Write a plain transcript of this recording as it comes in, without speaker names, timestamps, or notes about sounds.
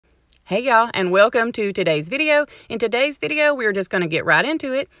Hey y'all, and welcome to today's video. In today's video, we're just going to get right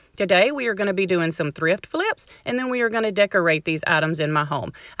into it. Today, we are going to be doing some thrift flips, and then we are going to decorate these items in my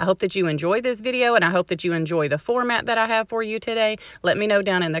home. I hope that you enjoy this video, and I hope that you enjoy the format that I have for you today. Let me know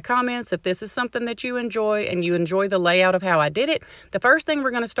down in the comments if this is something that you enjoy, and you enjoy the layout of how I did it. The first thing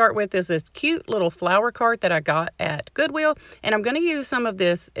we're going to start with is this cute little flower cart that I got at Goodwill, and I'm going to use some of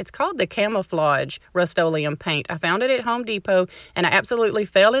this. It's called the Camouflage Rust-Oleum paint. I found it at Home Depot, and I absolutely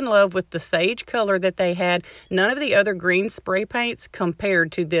fell in love with the sage color that they had. None of the other green spray paints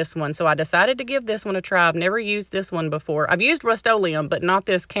compared to this one, so I decided to give this one a try. I've never used this one before. I've used Rust-Oleum, but not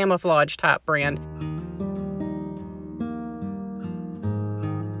this camouflage type brand.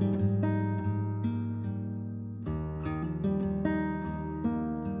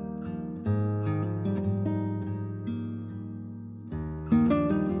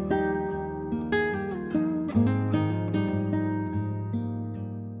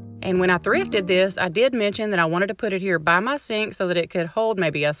 And when I thrifted this, I did mention that I wanted to put it here by my sink so that it could hold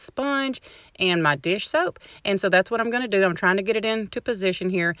maybe a sponge and my dish soap. And so that's what I'm going to do. I'm trying to get it into position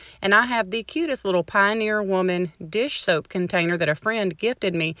here. And I have the cutest little Pioneer Woman dish soap container that a friend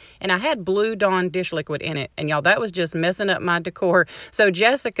gifted me. And I had Blue Dawn dish liquid in it. And y'all, that was just messing up my decor. So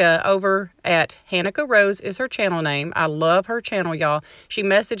Jessica over at Hanukkah Rose is her channel name. I love her channel, y'all. She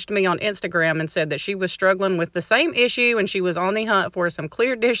messaged me on Instagram and said that she was struggling with the same issue and she was on the hunt for some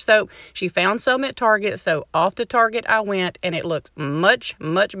clear dish soap. She found some at Target, so off to Target I went, and it looks much,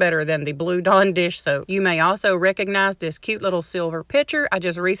 much better than the Blue Dawn dish soap. You may also recognize this cute little silver pitcher. I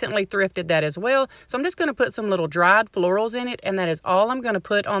just recently thrifted that as well, so I'm just going to put some little dried florals in it, and that is all I'm going to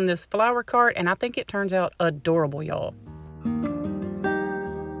put on this flower cart, and I think it turns out adorable, y'all.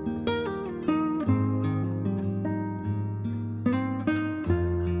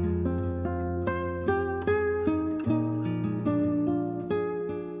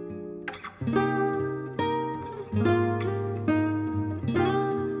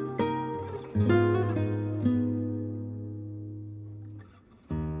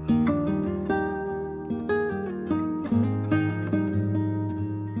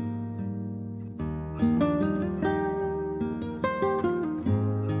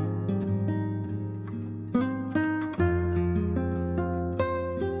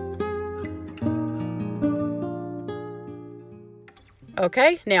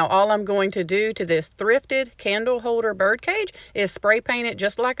 Okay, now all I'm going to do to this thrifted candle holder birdcage is spray paint it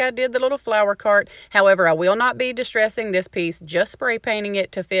just like I did the little flower cart. However, I will not be distressing this piece, just spray painting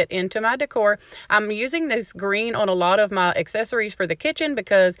it to fit into my decor. I'm using this green on a lot of my accessories for the kitchen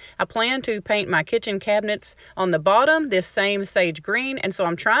because I plan to paint my kitchen cabinets on the bottom this same sage green, and so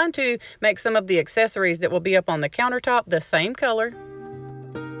I'm trying to make some of the accessories that will be up on the countertop the same color.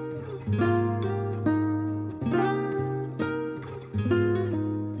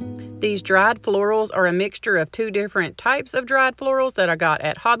 These dried florals are a mixture of two different types of dried florals that I got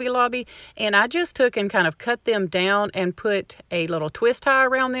at Hobby Lobby, and I just took and kind of cut them down and put a little twist tie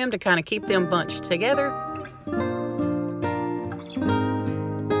around them to kind of keep them bunched together.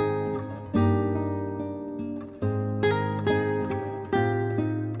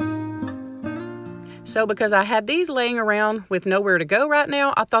 So because I had these laying around with nowhere to go right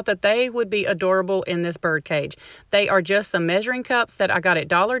now, I thought that they would be adorable in this bird cage. They are just some measuring cups that I got at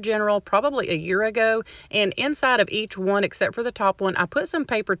Dollar General probably a year ago. And inside of each one, except for the top one, I put some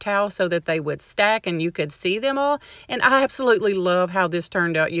paper towels so that they would stack and you could see them all. And I absolutely love how this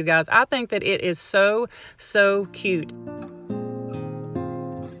turned out, you guys. I think that it is so, so cute.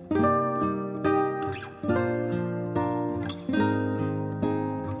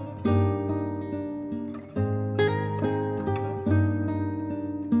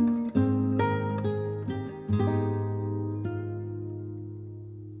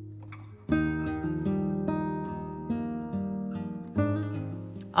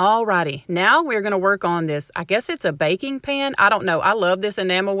 Alrighty, now we're going to work on this. I guess it's a baking pan. I don't know. I love this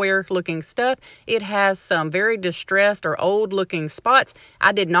enamelware looking stuff. It has some very distressed or old looking spots.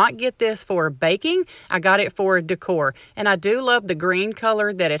 I did not get this for baking. I got it for decor. And I do love the green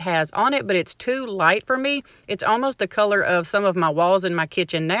color that it has on it, but it's too light for me. It's almost the color of some of my walls in my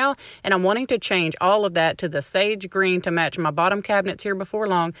kitchen now. And I'm wanting to change all of that to the sage green to match my bottom cabinets here before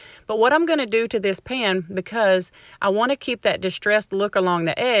long. But what I'm going to do to this pan, because I want to keep that distressed look along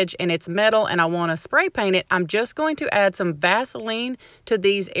the edge, edge and it's metal and I want to spray paint it, I'm just going to add some Vaseline to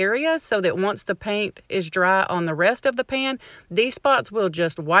these areas so that once the paint is dry on the rest of the pan, these spots will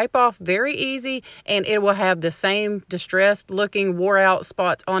just wipe off very easy and it will have the same distressed looking wore out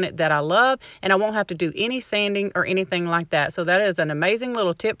spots on it that I love, and I won't have to do any sanding or anything like that. So that is an amazing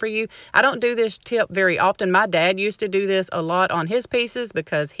little tip for you. I don't do this tip very often. My dad used to do this a lot on his pieces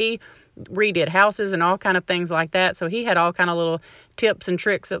because he redid houses and all kind of things like that, so he had all kind of little tips and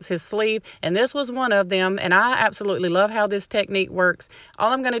tricks up his sleeve, and this was one of them, and I absolutely love how this technique works.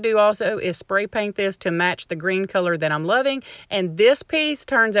 All I'm going to do also is spray paint this to match the green color that I'm loving, and this piece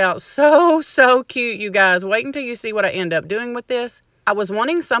turns out so cute, you guys. Wait until you see what I end up doing with this. I was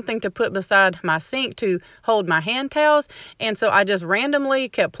wanting something to put beside my sink to hold my hand towels, and so I just randomly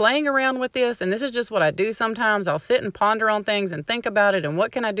kept playing around with this, and this is just what I do sometimes. I'll sit and ponder on things and think about it and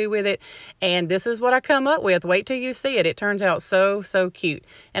what can I do with it, and this is what I come up with. Wait till you see it. It turns out so cute,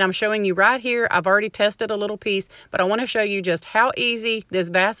 and I'm showing you right here. I've already tested a little piece, but I want to show you just how easy this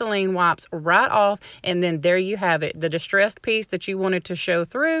Vaseline wipes right off, and then there you have it. The distressed piece that you wanted to show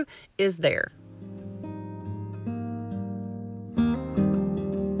through is there.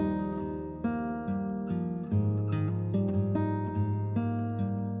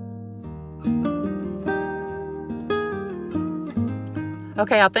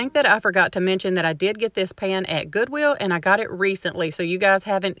 Okay, I think that I forgot to mention that I did get this pan at Goodwill, and I got it recently. So you guys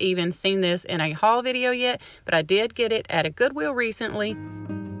haven't even seen this in a haul video yet, but I did get it at a Goodwill recently.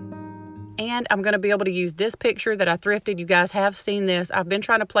 And I'm going to be able to use this picture that I thrifted. You guys have seen this. I've been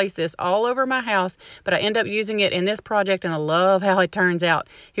trying to place this all over my house, but I end up using it in this project, and I love how it turns out.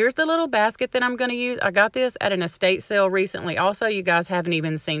 Here's the little basket that I'm going to use. I got this at an estate sale recently. Also, you guys haven't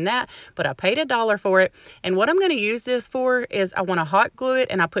even seen that, but I paid $1 for it. And what I'm going to use this for is I want to hot glue it,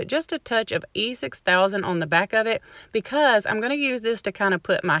 and I put just a touch of E6000 on the back of it because I'm going to use this to kind of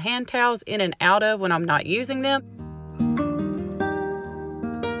put my hand towels in and out of when I'm not using them.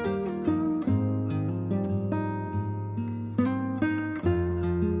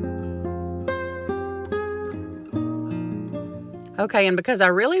 Okay, and because I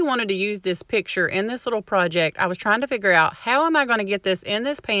really wanted to use this picture in this little project, I was trying to figure out how am I going to get this in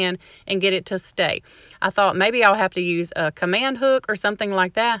this pan and get it to stay. I thought maybe I'll have to use a command hook or something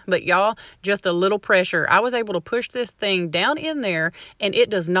like that, but y'all, just a little pressure. I was able to push this thing down in there and it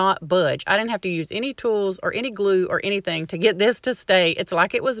does not budge. I didn't have to use any tools or any glue or anything to get this to stay. It's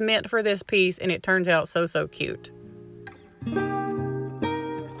like it was meant for this piece, and it turns out so cute.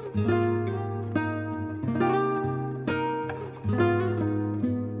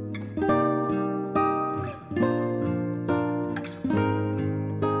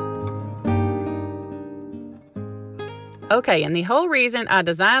 Okay, and the whole reason I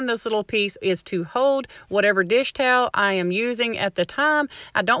designed this little piece is to hold whatever dish towel I am using at the time.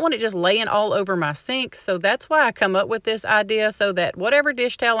 I don't want it just laying all over my sink, so that's why I come up with this idea, so that whatever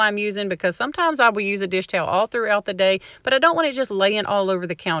dish towel I'm using, because sometimes I will use a dish towel all throughout the day, but I don't want it just laying all over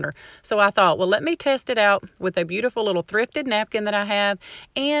the counter. So I thought, well, let me test it out with a beautiful little thrifted napkin that I have,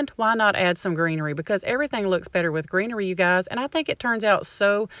 and why not add some greenery, because everything looks better with greenery, you guys, and I think it turns out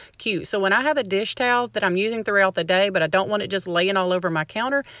so cute. So when I have a dish towel that I'm using throughout the day, but I don't want it just laying all over my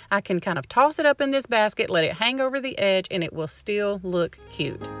counter, I can kind of toss it up in this basket, let it hang over the edge, and it will still look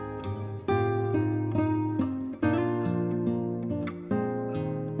cute.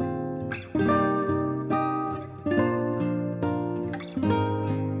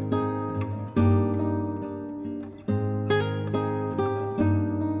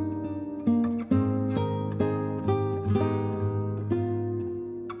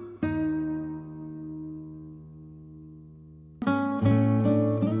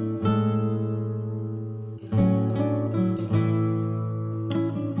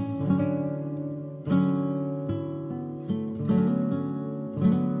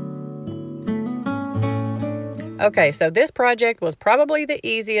 Okay, so this project was probably the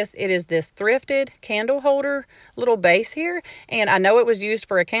easiest. It is this thrifted candle holder little base here, and I know it was used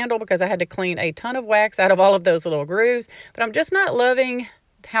for a candle because I had to clean a ton of wax out of all of those little grooves, but I'm just not loving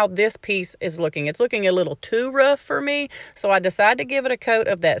how this piece is looking. It's looking a little too rough for me, so I decided to give it a coat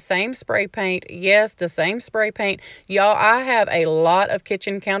of that same spray paint. Yes, the same spray paint. Y'all, I have a lot of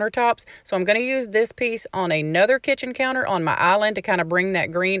kitchen countertops, so I'm going to use this piece on another kitchen counter on my island to kind of bring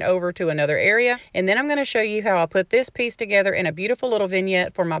that green over to another area, and then I'm going to show you how I put this piece together in a beautiful little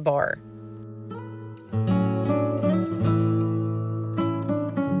vignette for my bar.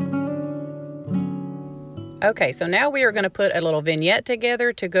 Okay, so now we are going to put a little vignette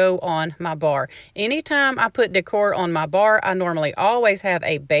together to go on my bar. Anytime I put decor on my bar, I normally always have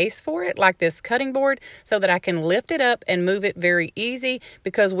a base for it, like this cutting board, so that I can lift it up and move it very easy,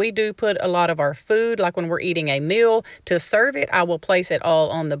 because we do put a lot of our food, like when we're eating a meal, to serve it, I will place it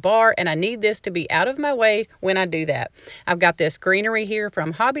all on the bar, and I need this to be out of my way when I do that. I've got this greenery here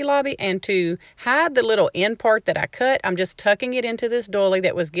from Hobby Lobby, and to hide the little end part that I cut, I'm just tucking it into this doily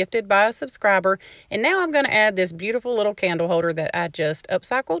that was gifted by a subscriber, and now I'm going to add this beautiful little candle holder that I just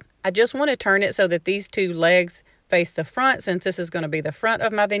upcycled. I just want to turn it so that these two legs face the front, since this is going to be the front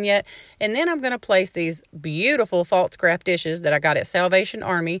of my vignette. And then I'm going to place these beautiful false craft dishes that I got at Salvation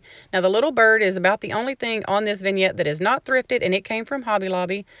Army. Now the little bird is about the only thing on this vignette that is not thrifted, and it came from Hobby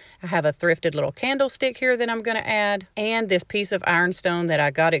Lobby. I have a thrifted little candlestick here that I'm going to add, and this piece of ironstone that I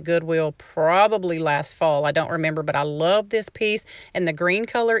got at Goodwill probably last fall. I don't remember, but I love this piece, and the green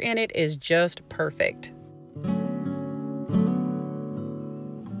color in it is just perfect.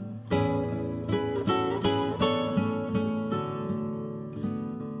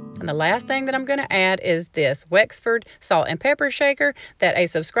 And the last thing that I'm going to add is this Wexford salt and pepper shaker that a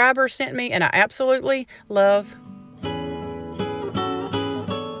subscriber sent me, and I absolutely love.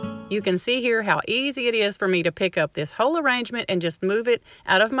 You can see here how easy it is for me to pick up this whole arrangement and just move it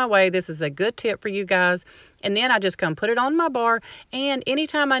out of my way. This is a good tip for you guys. And then I just come put it on my bar, and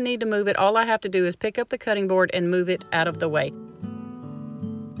anytime I need to move it, all I have to do is pick up the cutting board and move it out of the way.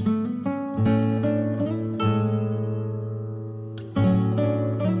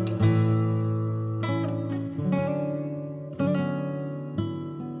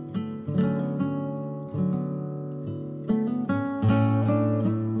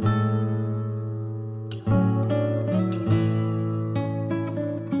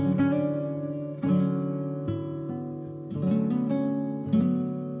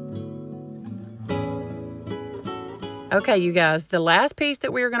 Okay, you guys, the last piece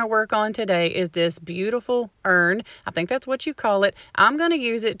that we're going to work on today is this beautiful urn. I think that's what you call it. I'm going to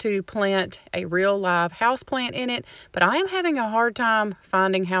use it to plant a real live house plant in it, but I am having a hard time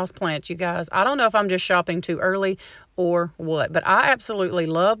finding house plants, you guys. I don't know if I'm just shopping too early or what, but I absolutely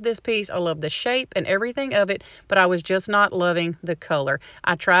love this piece. I love the shape and everything of it, but I was just not loving the color.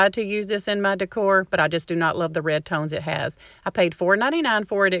 I tried to use this in my decor, but I just do not love the red tones it has. I paid $4.99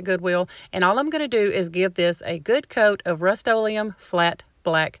 for it at Goodwill, and all I'm going to do is give this a good coat of Rust-Oleum flat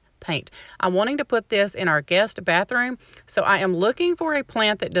black paint. I'm wanting to put this in our guest bathroom, so I am looking for a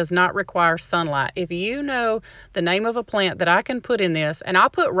plant that does not require sunlight. If you know the name of a plant that I can put in this, and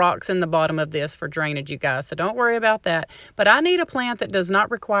I'll put rocks in the bottom of this for drainage, you guys, so don't worry about that, but I need a plant that does not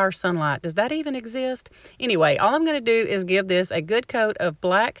require sunlight. Does that even exist? Anyway, all I'm going to do is give this a good coat of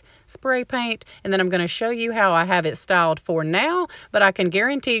black spray paint, and then I'm going to show you how I have it styled for now, but I can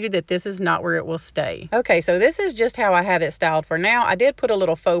guarantee you that this is not where it will stay. Okay, so this is just how I have it styled for now. I did put a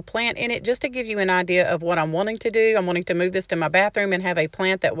little faux plant in it just to give you an idea of what I'm wanting to do. I'm wanting to move this to my bathroom and have a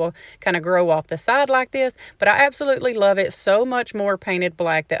plant that will kind of grow off the side like this, but I absolutely love it so much more painted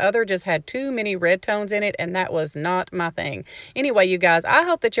black. The other just had too many red tones in it, and that was not my thing. Anyway, you guys, I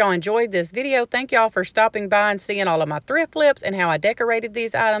hope that y'all enjoyed this video. Thank y'all for stopping by and seeing all of my thrift flips and how I decorated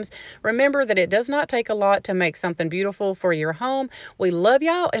these items. Remember that it does not take a lot to make something beautiful for your home. We love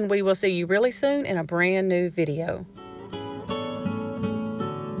y'all, and we will see you really soon in a brand new video.